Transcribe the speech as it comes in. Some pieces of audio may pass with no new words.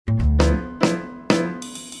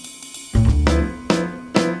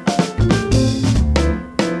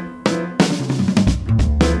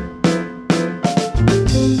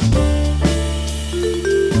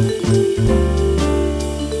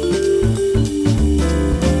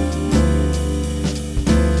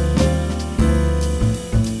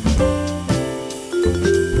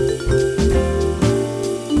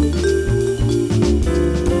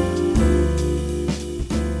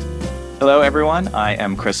everyone. I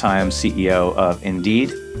am Chris Hyam, CEO of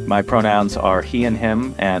Indeed. My pronouns are he and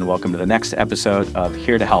him, and welcome to the next episode of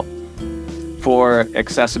Here to Help. For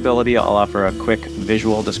accessibility, I'll offer a quick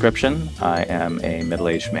visual description. I am a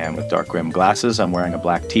middle-aged man with dark rimmed glasses. I'm wearing a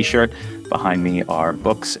black t-shirt. Behind me are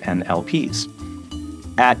books and LPs.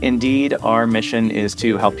 At Indeed, our mission is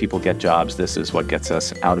to help people get jobs. This is what gets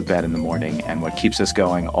us out of bed in the morning and what keeps us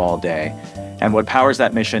going all day. And what powers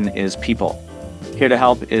that mission is people. Here to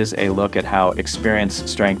Help is a look at how experience,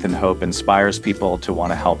 strength, and hope inspires people to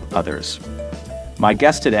want to help others. My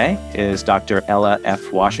guest today is Dr. Ella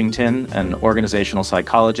F. Washington, an organizational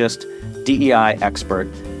psychologist, DEI expert,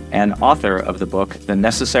 and author of the book, The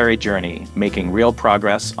Necessary Journey, Making Real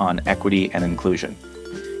Progress on Equity and Inclusion.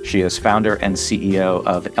 She is founder and CEO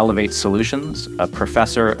of Ellavate Solutions, a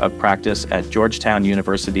professor of practice at Georgetown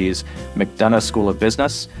University's McDonough School of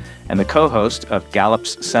Business, and the co-host of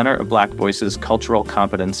Gallup's Center of Black Voices Cultural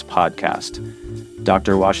Competence podcast.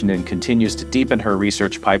 Dr. Washington continues to deepen her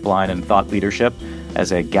research pipeline and thought leadership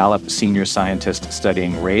as a Gallup Senior Scientist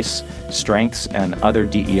studying race, strengths, and other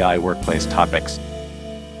DEI workplace topics.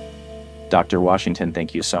 Dr. Washington,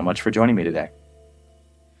 thank you so much for joining me today.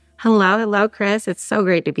 Hello, Chris. It's so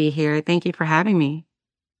great to be here. Thank you for having me.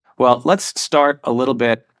 Well, let's start a little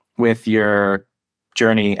bit with your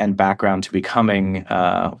journey and background to becoming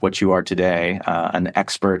what you are today, an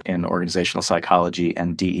expert in organizational psychology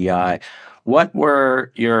and DEI. What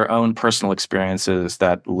were your own personal experiences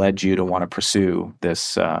that led you to want to pursue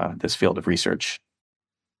this field of research?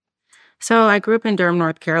 So I grew up in Durham,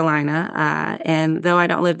 North Carolina, and though I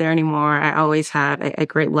don't live there anymore, I always have a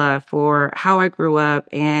great love for how I grew up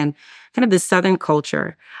and kind of the Southern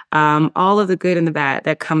culture, all of the good and the bad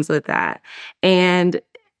that comes with that. And,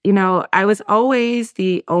 you know, I was always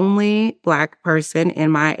the only Black person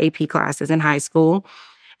in my AP classes in high school,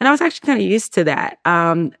 and I was actually kind of used to that.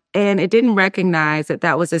 And it didn't recognize that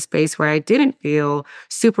that was a space where I didn't feel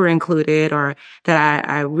super included or that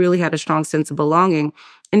I really had a strong sense of belonging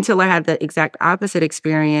until I had the exact opposite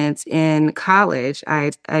experience in college.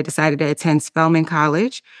 I decided to attend Spelman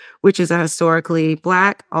College, which is a historically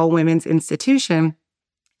Black, all-women's institution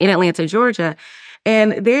in Atlanta, Georgia.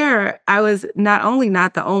 And there, I was not only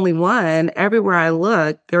not the only one, everywhere I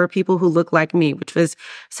looked, there were people who looked like me, which was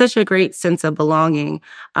such a great sense of belonging.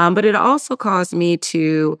 But it also caused me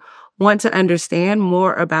to want to understand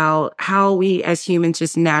more about how we as humans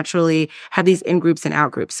just naturally have these in-groups and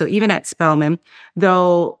out-groups. So even at Spelman,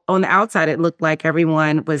 though on the outside it looked like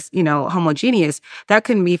everyone was, homogeneous, that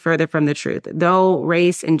couldn't be further from the truth. Though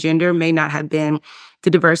race and gender may not have been the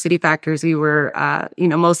diversity factors we were,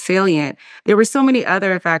 most salient, there were so many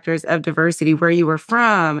other factors of diversity: where you were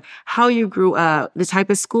from, how you grew up, the type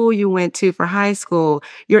of school you went to for high school,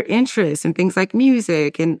 your interests in things like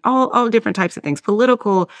music and all different types of things,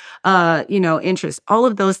 political, interests. All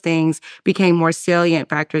of those things became more salient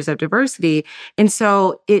factors of diversity. And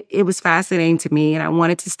so it was fascinating to me, and I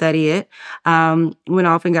wanted to study it. Went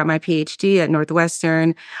off and got my PhD at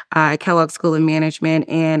Northwestern, Kellogg School of Management,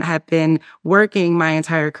 and have been working my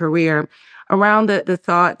entire career around the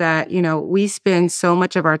thought that, we spend so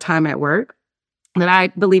much of our time at work that I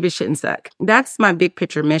believe it shouldn't suck. That's my big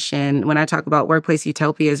picture mission when I talk about workplace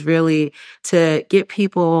utopia, is really to get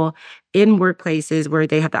people in workplaces where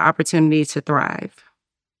they have the opportunity to thrive.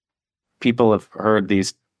 People have heard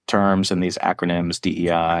these terms and these acronyms,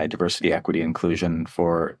 DEI, diversity, equity, inclusion,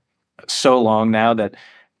 for so long now that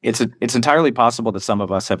it's entirely possible that some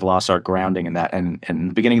of us have lost our grounding in that. And in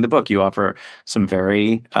the beginning of the book, you offer some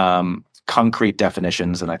very concrete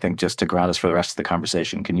definitions. And I think just to ground us for the rest of the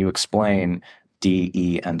conversation, can you explain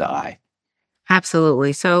DE&I?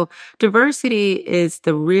 Absolutely. So diversity is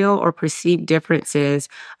the real or perceived differences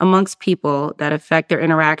amongst people that affect their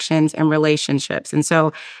interactions and relationships. And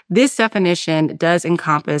so this definition does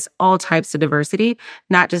encompass all types of diversity,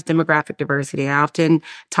 not just demographic diversity. I often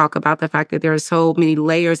talk about the fact that there are so many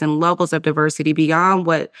layers and levels of diversity beyond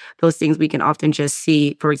what those things we can often just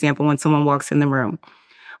see, for example, when someone walks in the room.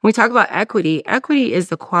 When we talk about equity, equity is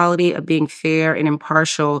the quality of being fair and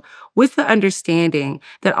impartial with the understanding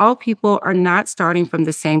that all people are not starting from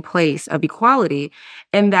the same place of equality,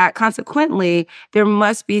 and that consequently, there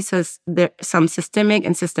must be some systemic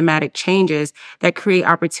and systematic changes that create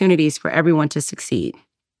opportunities for everyone to succeed.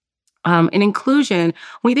 And inclusion,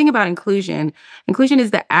 when we think about inclusion is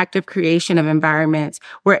the active creation of environments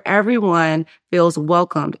where everyone feels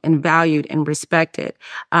welcomed and valued and respected,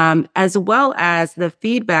 as well as the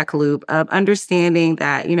feedback loop of understanding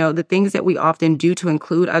that, the things that we often do to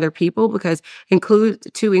include other people, because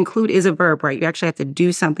to include is a verb, right? You actually have to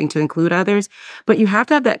do something to include others, but you have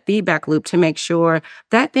to have that feedback loop to make sure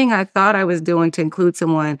that thing I thought I was doing to include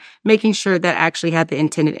someone, making sure that actually had the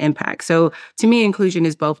intended impact. So to me, inclusion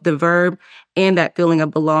is both the verb and that feeling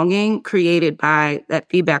of belonging created by that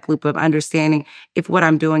feedback loop of understanding if what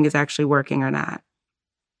I'm doing is actually working or not.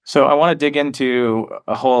 So I want to dig into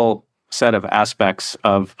a whole set of aspects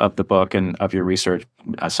of the book and of your research.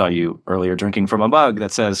 I saw you earlier drinking from a mug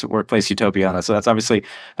that says Workplace Utopia on it. So that's obviously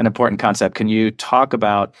an important concept. Can you talk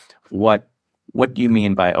about what you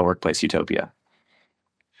mean by a workplace utopia?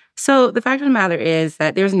 So the fact of the matter is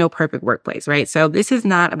that there's no perfect workplace, right? So this is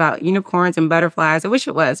not about unicorns and butterflies. I wish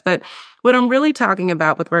it was, but what I'm really talking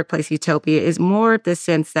about with workplace utopia is more of the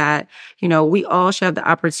sense that, we all should have the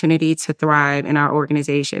opportunity to thrive in our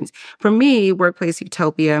organizations. For me, workplace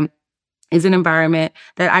utopia is an environment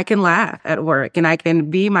that I can laugh at work and I can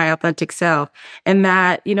be my authentic self and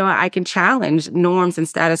that, I can challenge norms and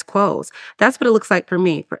status quos. That's what it looks like for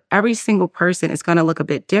me. For every single person, it's going to look a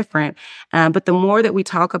bit different. But the more that we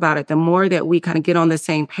talk about it, the more that we kind of get on the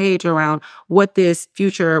same page around what this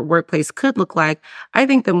future workplace could look like, I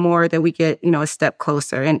think the more that we get, a step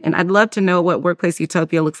closer. And I'd love to know what workplace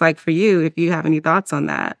utopia looks like for you, if you have any thoughts on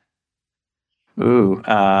that. Ooh,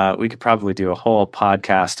 we could probably do a whole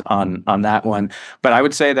podcast on that one. But I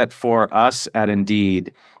would say that for us at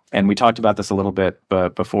Indeed, and we talked about this a little bit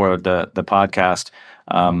before the podcast,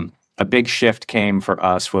 a big shift came for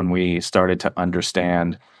us when we started to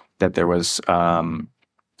understand that there was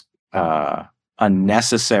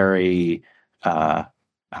unnecessary, I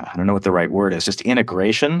don't know what the right word is, just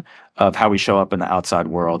integration of how we show up in the outside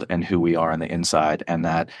world and who we are on the inside. And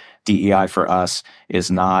that DEI for us is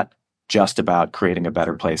not just about creating a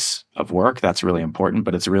better place of work. That's really important,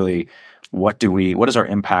 but it's really what is our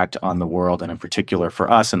impact on the world, and in particular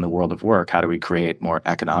for us in the world of work, how do we create more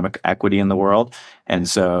economic equity in the world? And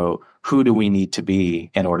so who do we need to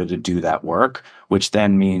be in order to do that work, which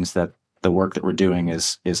then means that the work that we're doing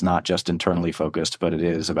is not just internally focused, but it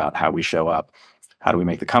is about how we show up. How do we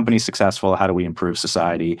make the company successful? How do we improve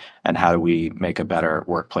society? And how do we make a better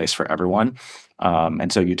workplace for everyone?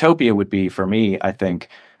 And so utopia would be, for me, I think,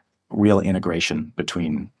 real integration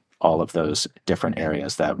between all of those different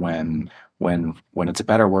areas, that when it's a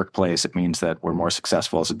better workplace, it means that we're more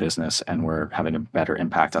successful as a business and we're having a better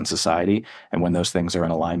impact on society. And when those things are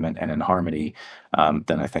in alignment and in harmony,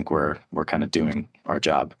 then I think we're kind of doing our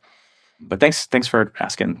job. But thanks for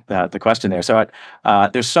asking the question there. So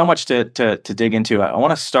there's so much to dig into. I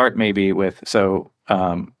want to start maybe with, the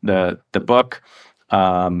book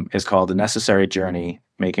is called The Necessary Journey: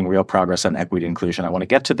 Making Real Progress on Equity and Inclusion. I want to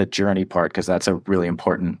get to the journey part because that's a really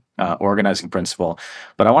important organizing principle.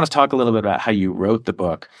 But I want to talk a little bit about how you wrote the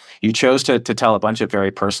book. You chose to tell a bunch of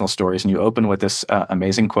very personal stories, and you open with this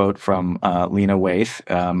amazing quote from Lena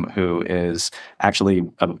Waithe, who is actually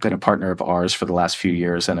been a partner of ours for the last few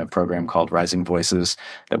years in a program called Rising Voices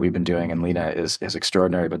that we've been doing, and Lena is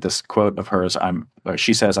extraordinary. But this quote of hers,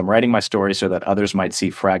 she says, "I'm writing my story so that others might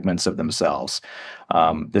see fragments of themselves."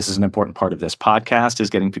 This is an important part of this podcast,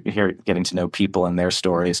 is getting to know people and their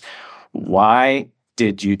stories. Why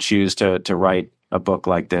did you choose to write a book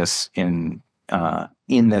like this in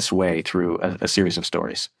this way through a series of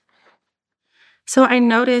stories? So I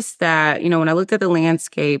noticed that, when I looked at the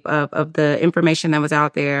landscape of the information that was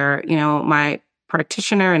out there, my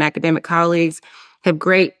practitioner and academic colleagues have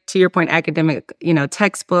great, to your point, academic,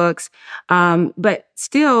 textbooks. But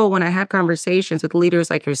still, when I have conversations with leaders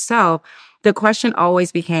like yourself, the question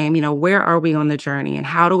always became, where are we on the journey and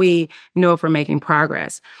how do we know if we're making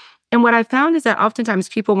progress? And what I found is that oftentimes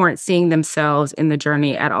people weren't seeing themselves in the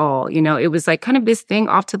journey at all. It was like kind of this thing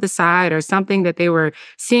off to the side or something that they were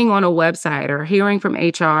seeing on a website or hearing from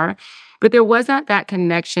HR. But there wasn't that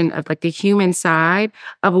connection of like the human side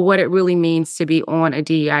of what it really means to be on a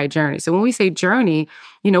DEI journey. So when we say journey,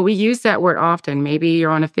 we use that word often. Maybe you're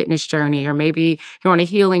on a fitness journey, or maybe you're on a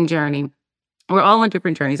healing journey. We're all on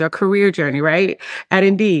different journeys, our career journey, right? At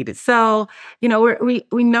Indeed. So,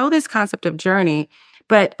 we know this concept of journey,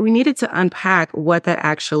 but we needed to unpack what that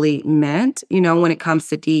actually meant, when it comes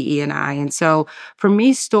to DE&I. And so for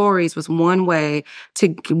me, stories was one way to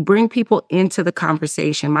bring people into the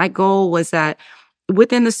conversation. My goal was that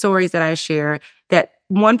within the stories that I share, that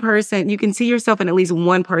one person, you can see yourself in at least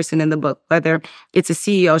one person in the book, whether it's a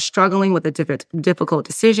CEO struggling with a difficult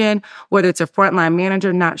decision, whether it's a frontline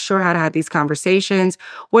manager not sure how to have these conversations,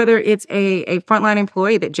 whether it's a frontline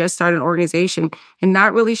employee that just started an organization and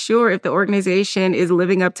not really sure if the organization is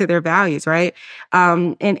living up to their values, right?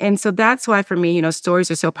 And so that's why for me,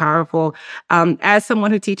 stories are so powerful. As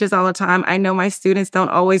someone who teaches all the time, I know my students don't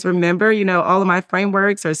always remember, all of my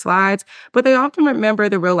frameworks or slides, but they often remember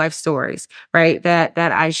the real life stories, right? That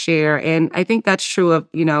I share. And I think that's true of,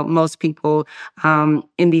 most people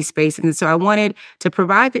in these spaces. And so I wanted to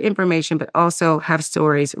provide the information, but also have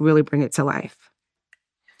stories really bring it to life.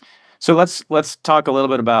 So let's talk a little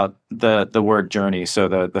bit about the word journey. So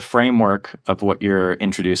the framework of what you're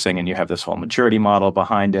introducing, and you have this whole maturity model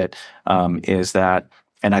behind it, is that,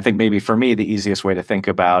 and I think maybe for me the easiest way to think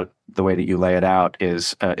about the way that you lay it out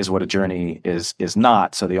is what a journey is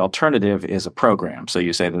not. So the alternative is a program. So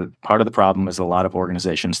you say that part of the problem is a lot of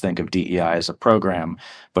organizations think of DEI as a program,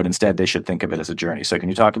 but instead they should think of it as a journey. So can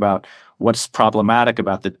you talk about what's problematic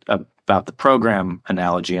about the program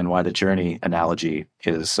analogy and why the journey analogy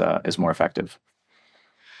is more effective?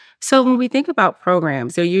 So when we think about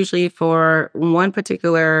programs, they're usually for one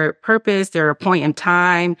particular purpose. They're a point in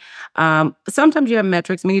time. Sometimes you have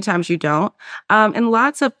metrics, many times you don't. And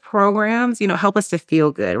lots of programs, help us to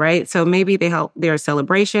feel good, right? So maybe they're a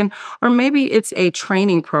celebration, or maybe it's a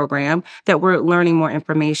training program that we're learning more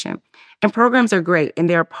information. And programs are great, and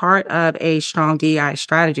they're part of a strong DEI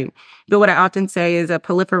strategy. But what I often say is a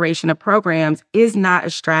proliferation of programs is not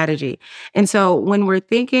a strategy. And so when we're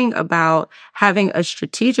thinking about having a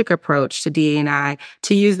strategic approach to DE&I,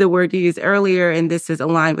 to use the word you used earlier, and this is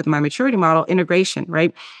aligned with my maturity model, integration,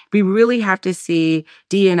 right? We really have to see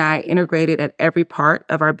DE&I integrated at every part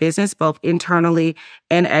of our business, both internally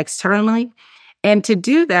and externally. And to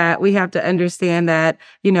do that, we have to understand that,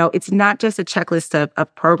 it's not just a checklist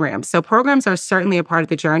of programs. So programs are certainly a part of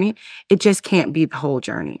the journey. It just can't be the whole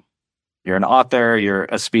journey. You're an author, you're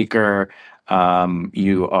a speaker,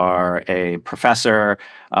 you are a professor,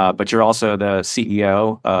 but you're also the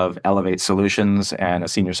CEO of Ellavate Solutions and a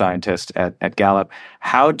senior scientist at Gallup.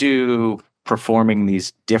 How do performing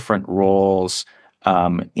these different roles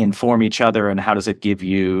inform each other, and how does it give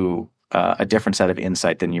you a different set of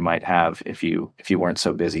insight than you might have if you weren't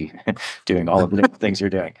so busy doing all of the different things you're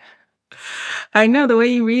doing? I know the way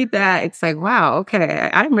you read that, it's like, wow,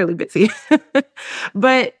 okay, I'm really busy.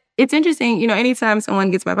 But it's interesting, anytime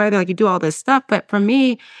someone gets my body, they're like, you do all this stuff. But for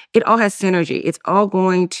me, it all has synergy. It's all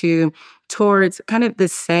going towards kind of the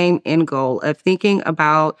same end goal of thinking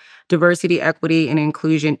about diversity, equity, and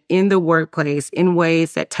inclusion in the workplace in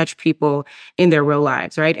ways that touch people in their real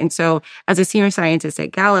lives, right? And so as a senior scientist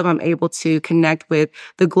at Gallup, I'm able to connect with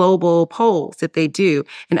the global polls that they do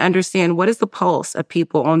and understand what is the pulse of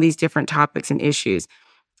people on these different topics and issues.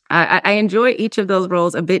 I enjoy each of those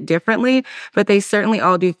roles a bit differently, but they certainly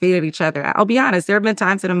all do feed each other. I'll be honest, there have been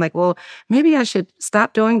times that I'm like, well, maybe I should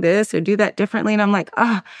stop doing this or do that differently. And I'm like,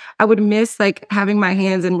 I would miss having my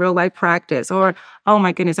hands in real life practice, or, oh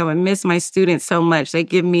my goodness, I would miss my students so much. They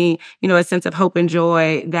give me, a sense of hope and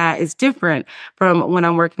joy that is different from when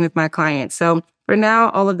I'm working with my clients. So for now,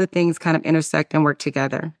 all of the things kind of intersect and work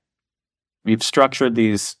together. We've structured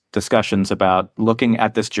these discussions about looking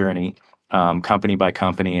at this journey company by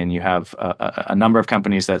company, and you have a number of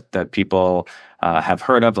companies that people have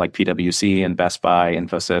heard of, like PwC and Best Buy,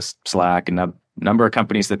 Infosys, Slack, and a number of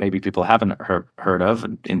companies that maybe people haven't heard of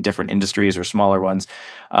in different industries or smaller ones.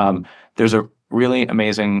 There's a really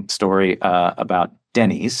amazing story about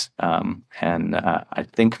Denny's, and I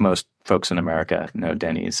think most folks in America know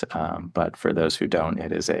Denny's, but for those who don't,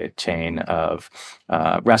 it is a chain of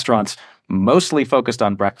restaurants mostly focused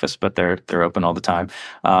on breakfast, but they're open all the time.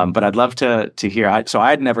 But I'd love to hear. So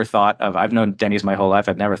I'd never thought of. I've known Denny's my whole life.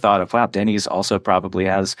 I've never thought of, wow, Denny's also probably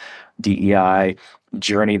has DEI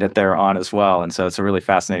journey that they're on as well. And so it's a really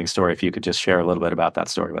fascinating story. If you could just share a little bit about that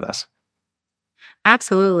story with us.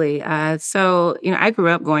 Absolutely. So, I grew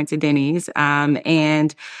up going to Denny's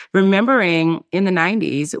and remembering in the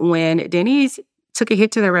 90s when Denny's took a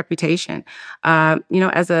hit to their reputation.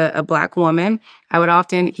 As a Black woman, I would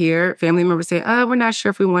often hear family members say, we're not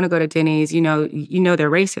sure if we want to go to Denny's. They're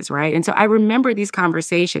racist, right? And so I remember these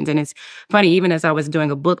conversations. And it's funny, even as I was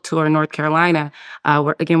doing a book tour in North Carolina,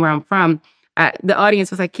 where I'm from, the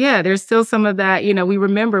audience was like, yeah, there's still some of that. We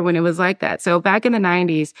remember when it was like that. So back in the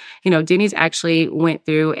 90s, Denny's actually went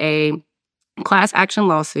through a class action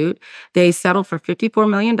lawsuit. They settled for $54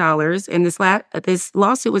 million. And this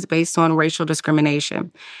lawsuit was based on racial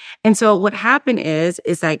discrimination. And so what happened is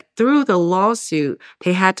like through the lawsuit,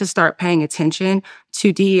 they had to start paying attention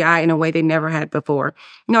to DEI in a way they never had before.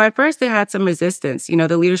 At first they had some resistance.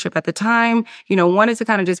 The leadership at the time, wanted to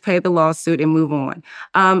kind of just pay the lawsuit and move on.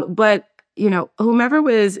 But whomever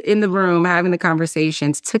was in the room having the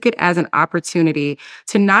conversations took it as an opportunity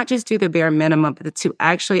to not just do the bare minimum, but to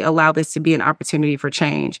actually allow this to be an opportunity for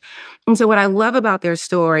change. And so what I love about their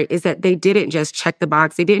story is that they didn't just check the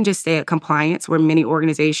box. They didn't just stay at compliance where many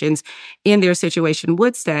organizations in their situation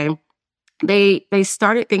would stay. They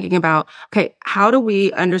started thinking about, okay, how do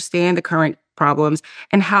we understand the current problems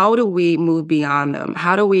and how do we move beyond them?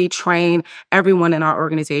 How do we train everyone in our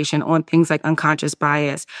organization on things like unconscious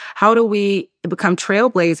bias? How do we become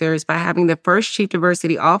trailblazers by having the first chief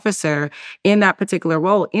diversity officer in that particular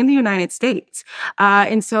role in the United States?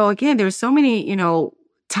 And so again, there's so many,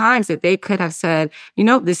 times that they could have said,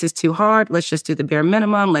 this is too hard. Let's just do the bare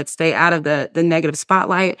minimum. Let's stay out of the negative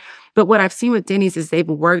spotlight. But what I've seen with Denny's is they've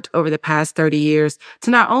worked over the past 30 years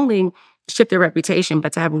to not only shift their reputation,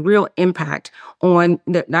 but to have real impact on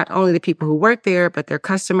not only the people who work there, but their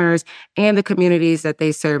customers and the communities that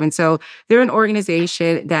they serve. And so they're an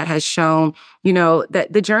organization that has shown, that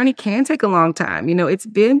the journey can take a long time. It's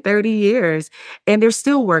been 30 years and they're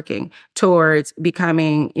still working towards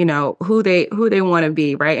becoming, who they want to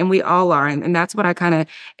be, right? And we all are. And that's what I kind of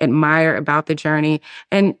admire about the journey.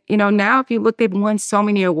 And, now if you look, they've won so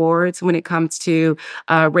many awards when it comes to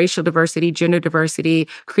racial diversity, gender diversity,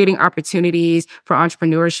 creating opportunities for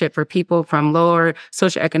entrepreneurship for people from lower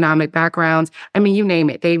socioeconomic backgrounds. I mean, you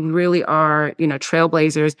name it. They really are,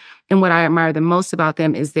 trailblazers. And what I admire the most about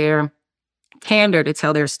them is their candor to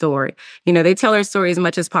tell their story. They tell their story as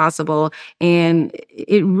much as possible. And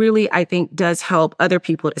it really, I think, does help other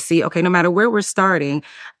people to see, okay, no matter where we're starting,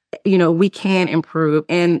 we can improve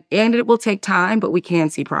and it will take time, but we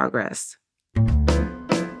can see progress.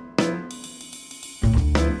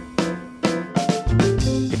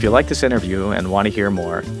 If you like this interview and want to hear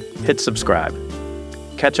more, hit subscribe.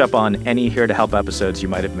 Catch up on any Here to Help episodes you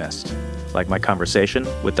might have missed, like my conversation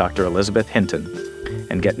with Dr. Elizabeth Hinton,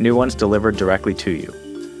 and get new ones delivered directly to you.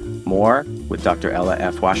 More with Dr. Ella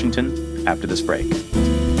F. Washington after this break.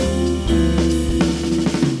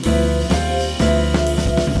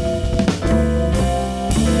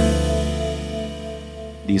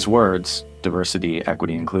 These words, diversity,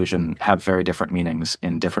 equity, inclusion, have very different meanings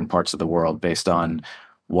in different parts of the world based on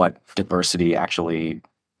what diversity actually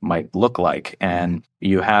might look like. And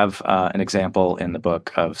you have an example in the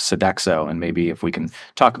book of Sodexo, and maybe if we can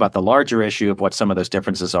talk about the larger issue of what some of those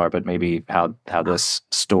differences are, but maybe how this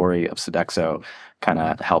story of Sodexo kind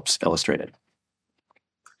of helps illustrate it.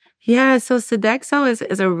 Yeah, so Sodexo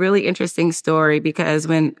is a really interesting story because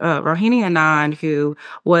when Rohini Anand, who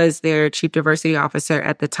was their chief diversity officer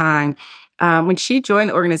at the time, when she joined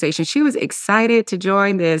the organization, she was excited to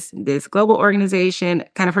join this global organization.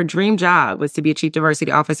 Kind of her dream job was to be a chief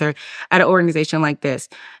diversity officer at an organization like this.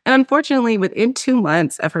 And unfortunately, within 2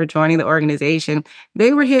 months of her joining the organization,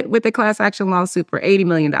 they were hit with a class action lawsuit for $80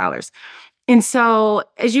 million. And so,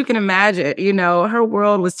 as you can imagine, her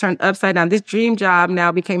world was turned upside down. This dream job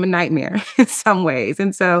now became a nightmare in some ways.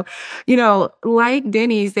 And so, like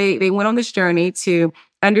Denny's, they went on this journey to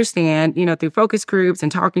understand, through focus groups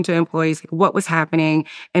and talking to employees, what was happening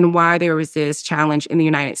and why there was this challenge in the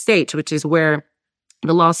United States, which is where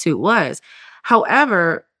the lawsuit was.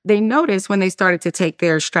 However, they noticed when they started to take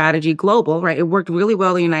their strategy global, right? It worked really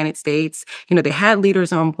well in the United States. They had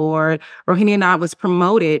leaders on board. Rohini Anand was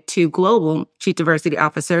promoted to global chief diversity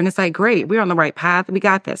officer. And it's like, great, we're on the right path. We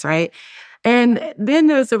got this, right? And then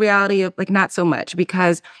there's the reality of not so much,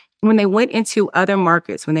 because when they went into other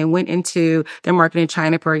markets, when they went into their market in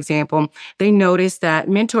China, for example, they noticed that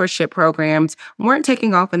mentorship programs weren't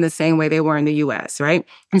taking off in the same way they were in the US, right?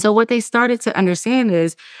 And so what they started to understand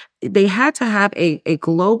is they had to have a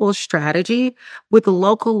global strategy with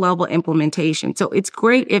local level implementation. So it's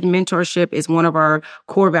great if mentorship is one of our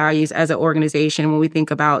core values as an organization when we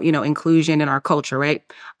think about, inclusion in our culture, right?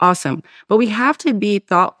 Awesome. But we have to be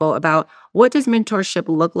thoughtful about what does mentorship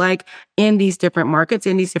look like in these different markets,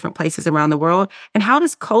 in these different places around the world? And how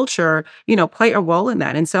does culture, play a role in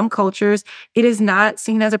that? In some cultures, it is not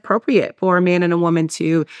seen as appropriate for a man and a woman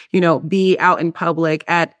to, be out in public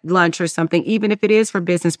at lunch or something, even if it is for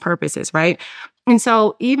business purposes, right? And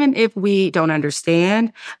so even if we don't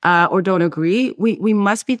understand or don't agree, we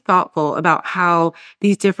must be thoughtful about how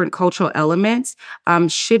these different cultural elements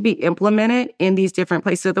should be implemented in these different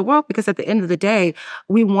places of the world, because at the end of the day,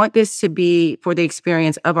 we want this to be for the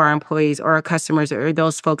experience of our employees or our customers or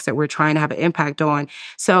those folks that we're trying to have an impact on.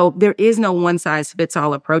 So there is no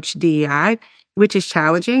one-size-fits-all approach to DEI. which is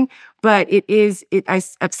challenging, but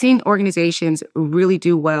I've seen organizations really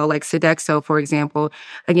do well, like Sodexo, for example.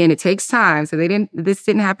 Again, it takes time. So this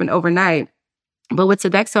didn't happen overnight. But with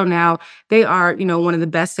Sodexo now, they are, one of the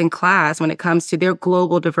best in class when it comes to their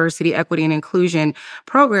global diversity, equity, and inclusion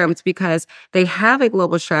programs because they have a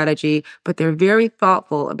global strategy, but they're very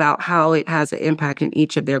thoughtful about how it has an impact in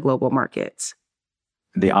each of their global markets.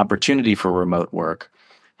 The opportunity for remote work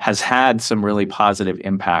has had some really positive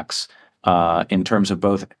impacts in terms of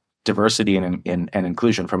both diversity and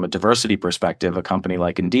inclusion. From a diversity perspective, a company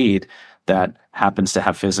like Indeed that happens to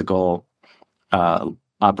have physical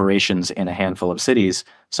operations in a handful of cities,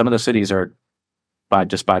 some of those cities are, by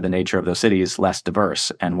the nature of those cities, less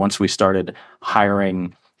diverse. And once we started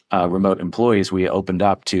hiring remote employees, we opened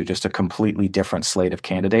up to just a completely different slate of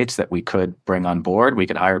candidates that we could bring on board. We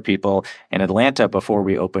could hire people in Atlanta before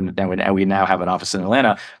we opened, and we now have an office in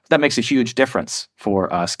Atlanta. That makes a huge difference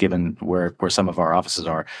for us, given where some of our offices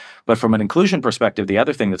are. But from an inclusion perspective, the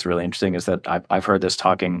other thing that's really interesting is that I've heard this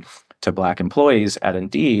talking to Black employees at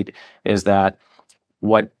Indeed, is that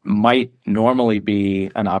what might normally be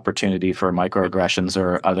an opportunity for microaggressions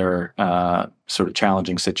or other sort of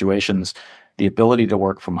challenging situations, the ability to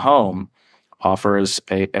work from home offers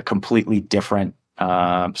a completely different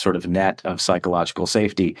sort of net of psychological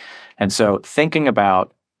safety. And so thinking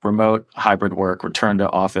about remote hybrid work, return to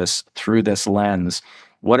office through this lens,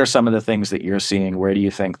 what are some of the things that you're seeing? Where do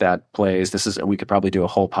you think that plays? We could probably do a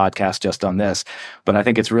whole podcast just on this, but I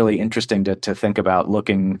think it's really interesting to think about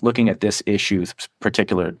looking at this issue,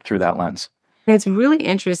 particular through that lens. It's really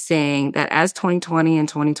interesting that as 2020 and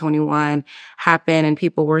 2021 happened and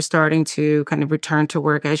people were starting to kind of return to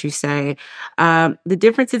work, as you say, the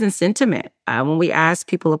differences in sentiment. When we asked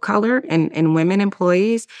people of color and women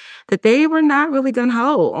employees, that they were not really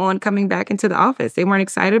gung-ho on coming back into the office. They weren't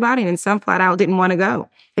excited about it, and some flat out didn't want to go.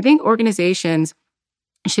 I think organizations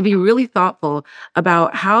should be really thoughtful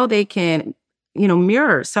about how they can,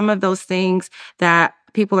 mirror some of those things that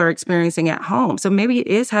people are experiencing at home. So maybe it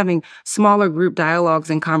is having smaller group dialogues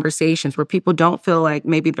and conversations where people don't feel like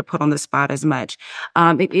maybe they're put on the spot as much.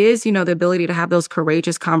 It is, the ability to have those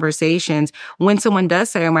courageous conversations when someone does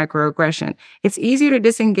say a microaggression. It's easier to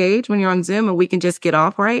disengage when you're on Zoom and we can just get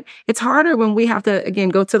off, right? It's harder when we have to, again,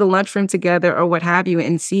 go to the lunchroom together or what have you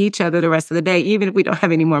and see each other the rest of the day, even if we don't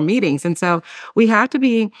have any more meetings. And so we have to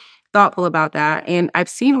be thoughtful about that. And I've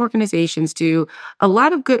seen organizations do a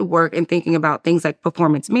lot of good work in thinking about things like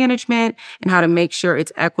performance management and how to make sure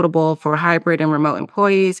it's equitable for hybrid and remote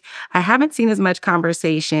employees. I haven't seen as much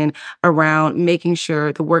conversation around making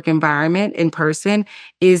sure the work environment in person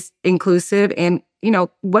is inclusive and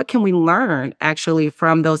what can we learn actually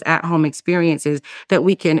from those at-home experiences that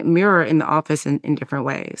we can mirror in the office in different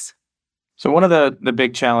ways? So one of the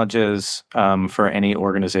big challenges for any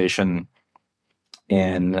organization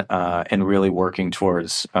in really working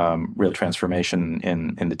towards real transformation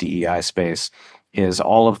in the DEI space is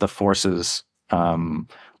all of the forces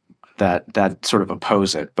that sort of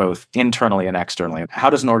oppose it, both internally and externally. How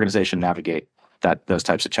does an organization navigate those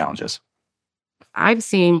types of challenges? I've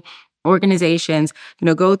seen organizations,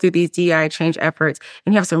 go through these DEI change efforts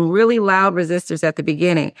and you have some really loud resistors at the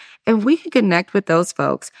beginning. If we can connect with those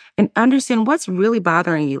folks and understand what's really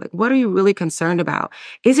bothering you, like what are you really concerned about?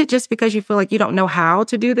 Is it just because you feel like you don't know how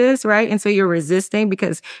to do this, right? And so you're resisting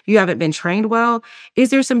because you haven't been trained well? Is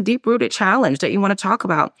there some deep-rooted challenge that you want to talk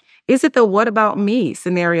about? Is it the what about me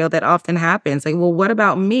scenario that often happens? Like, well, what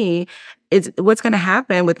about me? It's what's going to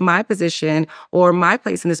happen with my position or my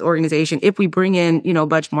place in this organization if we bring in,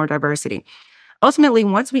 much more diversity. Ultimately,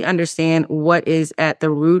 once we understand what is at the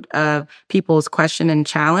root of people's question and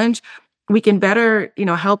challenge, we can better,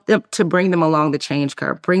 help them to bring them along the change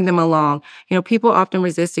curve, bring them along. People often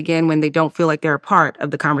resist again when they don't feel like they're a part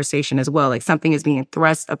of the conversation as well, like something is being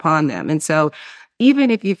thrust upon them. And so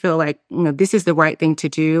even if you feel like, this is the right thing to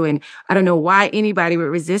do, and I don't know why anybody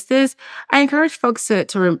would resist this, I encourage folks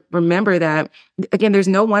to remember that, again, there's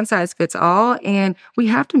no one size fits all, and we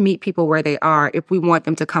have to meet people where they are if we want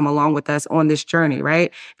them to come along with us on this journey,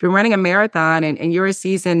 right? If you're running a marathon and you're a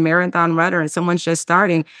seasoned marathon runner and someone's just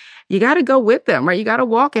starting, you got to go with them, right? You got to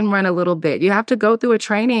walk and run a little bit. You have to go through a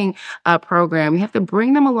training program. You have to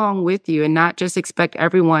bring them along with you and not just expect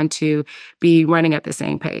everyone to be running at the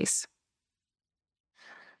same pace.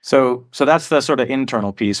 So that's the sort of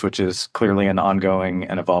internal piece, which is clearly an ongoing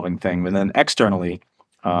and evolving thing. And then externally,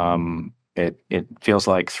 it feels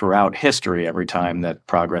like throughout history, every time that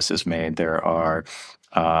progress is made, there are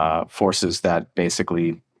forces that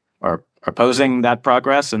basically are opposing that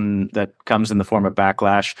progress, and that comes in the form of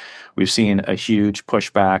backlash. We've seen a huge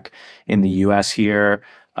pushback in the U.S. here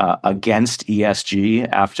against ESG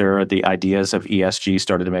after the ideas of ESG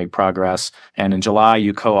started to make progress. And in July,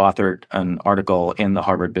 you co-authored an article in the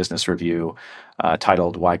Harvard Business Review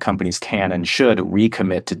titled "Why Companies Can and Should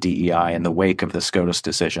Recommit to DEI in the Wake of the SCOTUS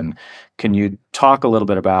Decision." Can you talk a little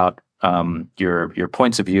bit about your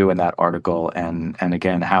points of view in that article, and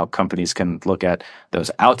again how companies can look at those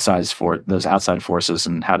outside forces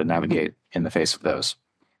and how to navigate in the face of those?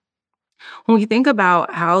 When we think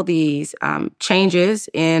about how these changes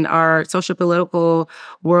in our social political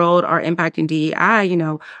world are impacting DEI,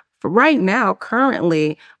 for right now,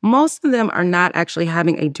 currently, most of them are not actually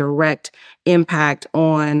having a direct impact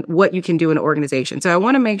on what you can do in an organization. So I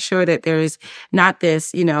want to make sure that there's not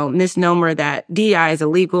this, misnomer that DEI is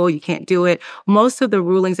illegal, you can't do it. Most of the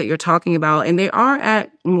rulings that you're talking about, and they are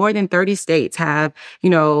at more than 30 states, have,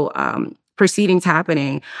 proceedings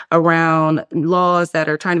happening around laws that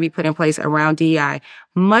are trying to be put in place around DEI.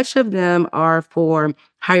 Much of them are for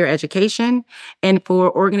higher education and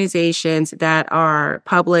for organizations that are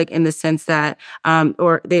public in the sense that,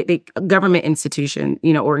 or they government institution,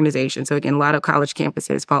 organizations. So again, a lot of college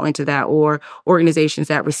campuses fall into that, or organizations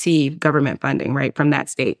that receive government funding, right, from that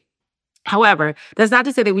state. However, that's not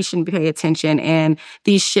to say that we shouldn't pay attention, and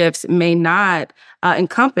these shifts may not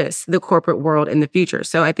encompass the corporate world in the future.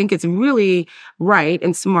 So I think it's really right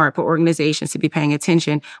and smart for organizations to be paying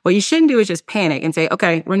attention. What you shouldn't do is just panic and say,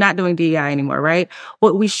 okay, we're not doing DEI anymore, right?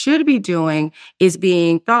 What we should be doing is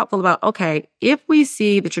being thoughtful about, okay, if we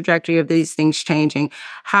see the trajectory of these things changing,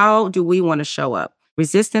 how do we want to show up?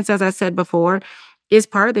 Resistance, as I said before, is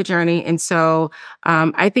part of the journey. And so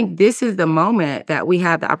I think this is the moment that we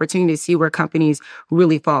have the opportunity to see where companies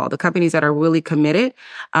really fall, the companies that are really committed,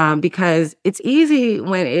 because it's easy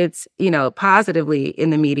when it's, positively in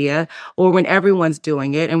the media or when everyone's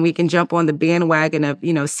doing it. And we can jump on the bandwagon of,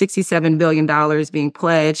 $67 billion being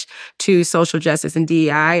pledged to social justice and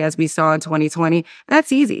DEI, as we saw in 2020.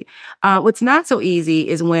 That's easy. What's not so easy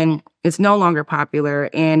is when it's no longer popular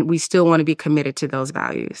and we still want to be committed to those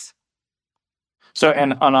values. So,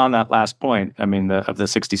 and on that last point, I mean, of the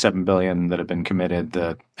 67 billion that have been committed,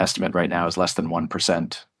 the estimate right now is less than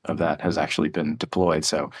 1% of that has actually been deployed.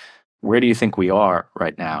 So where do you think we are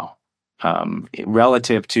right now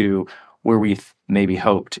relative to where we maybe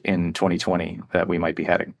hoped in 2020 that we might be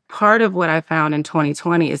heading? Part of what I found in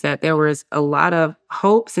 2020 is that there was a lot of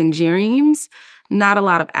hopes and dreams, not a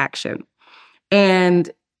lot of action.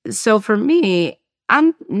 And so for me,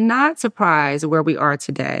 I'm not surprised where we are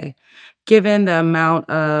today, given the amount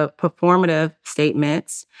of performative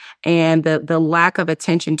statements and the lack of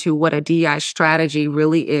attention to what a DEI strategy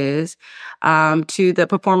really is, to the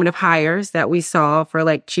performative hires that we saw for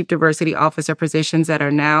like chief diversity officer positions that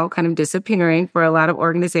are now kind of disappearing for a lot of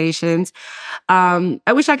organizations.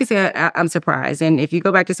 I wish I could say I'm surprised. And if you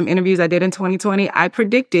go back to some interviews I did in 2020, I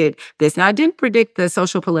predicted this. Now, I didn't predict the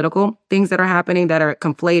social political things that are happening that are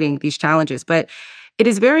conflating these challenges, but it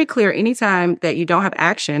is very clear anytime that you don't have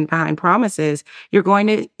action behind promises, you're going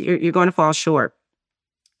to fall short.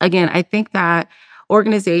 Again, I think that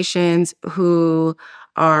organizations who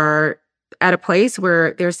are at a place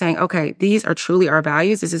where they're saying, okay, these are truly our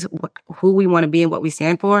values, this is who we want to be and what we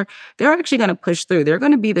stand for, they're actually going to push through. They're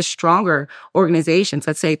going to be the stronger organizations,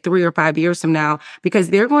 let's say 3 or 5 years from now, because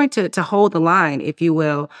they're going to hold the line, if you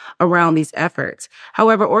will, around these efforts.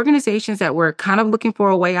 However, organizations that were kind of looking for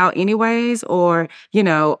a way out anyways, or,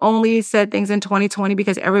 only said things in 2020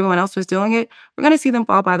 because everyone else was doing it, we're going to see them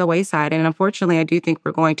fall by the wayside. And unfortunately, I do think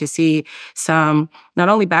we're going to see some, not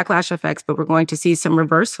only backlash effects, but we're going to see some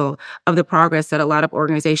reversal of the progress that a lot of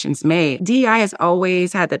organizations made. DEI has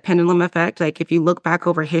always had the pendulum effect. Like if you look back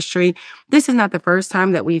over history, this is not the first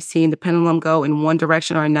time that we've seen the pendulum go in one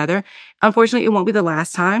direction or another. Unfortunately, it won't be the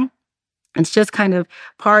last time. It's just kind of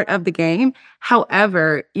part of the game.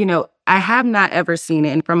 However, I have not ever seen it.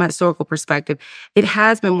 And from a historical perspective, it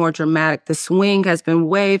has been more dramatic. The swing has been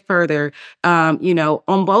way further, on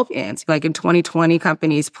both ends. Like in 2020,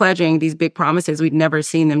 companies pledging these big promises we'd never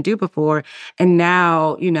seen them do before. And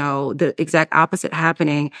now, the exact opposite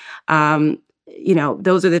happening.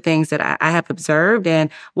 Those are the things that I have observed. And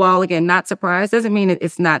while, again, not surprised, doesn't mean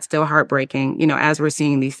it's not still heartbreaking, as we're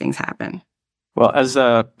seeing these things happen. Well, as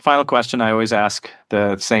a final question, I always ask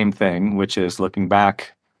the same thing, which is looking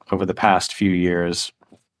back over the past few years,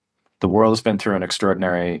 the world has been through an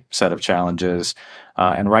extraordinary set of challenges.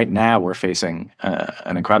 And right now we're facing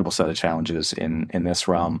an incredible set of challenges in this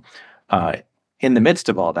realm. In the midst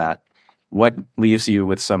of all that, what leaves you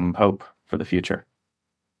with some hope for the future?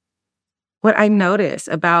 what I notice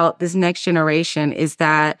about this next generation is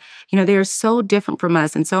that, they are so different from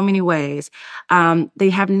us in so many ways. They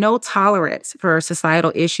have no tolerance for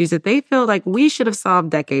societal issues that they feel like we should have solved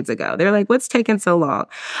decades ago. They're like, what's taking so long?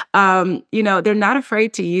 They're not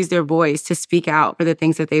afraid to use their voice to speak out for the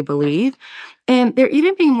things that they believe. And they're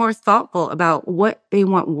even being more thoughtful about what they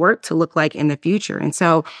want work to look like in the future. And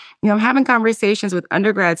so, I'm having conversations with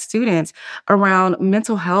undergrad students around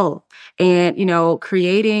mental health and,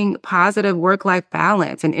 creating positive work-life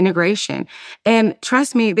balance and integration. And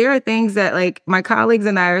trust me, there are things that like my colleagues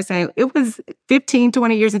and I are saying, it was 15,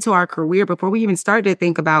 20 years into our career before we even started to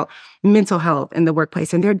think about mental health in the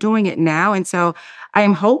workplace. And they're doing it now. And so I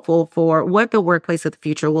am hopeful for what the workplace of the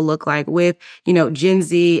future will look like with, Gen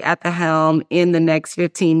Z at the helm in the next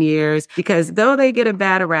 15 years, because though they get a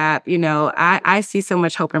bad rap, I see so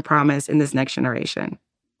much hope and promise in this next generation.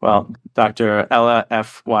 Well, Dr. Ella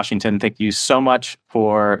F. Washington, thank you so much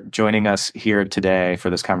for joining us here today for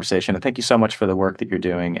this conversation. And thank you so much for the work that you're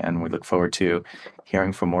doing. And we look forward to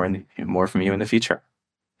hearing more from you in the future.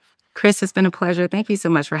 Chris, it's been a pleasure. Thank you so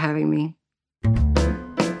much for having me.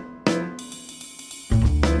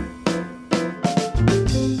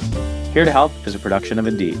 Here to Help is a production of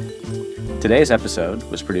Indeed. Today's episode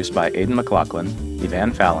was produced by Aidan McLaughlin,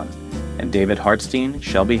 Evan Fallon, and David Hartstein,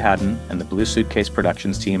 Shelby Haddon, and the Blue Suitcase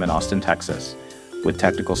Productions team in Austin, Texas, with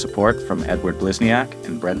technical support from Edward Blizniak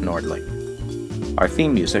and Brent Nordley. Our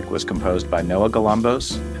theme music was composed by Noah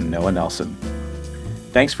Galambos and Noah Nelson.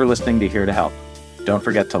 Thanks for listening to Here to Help. Don't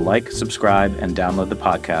forget to like, subscribe, and download the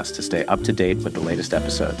podcast to stay up to date with the latest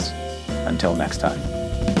episodes. Until next time.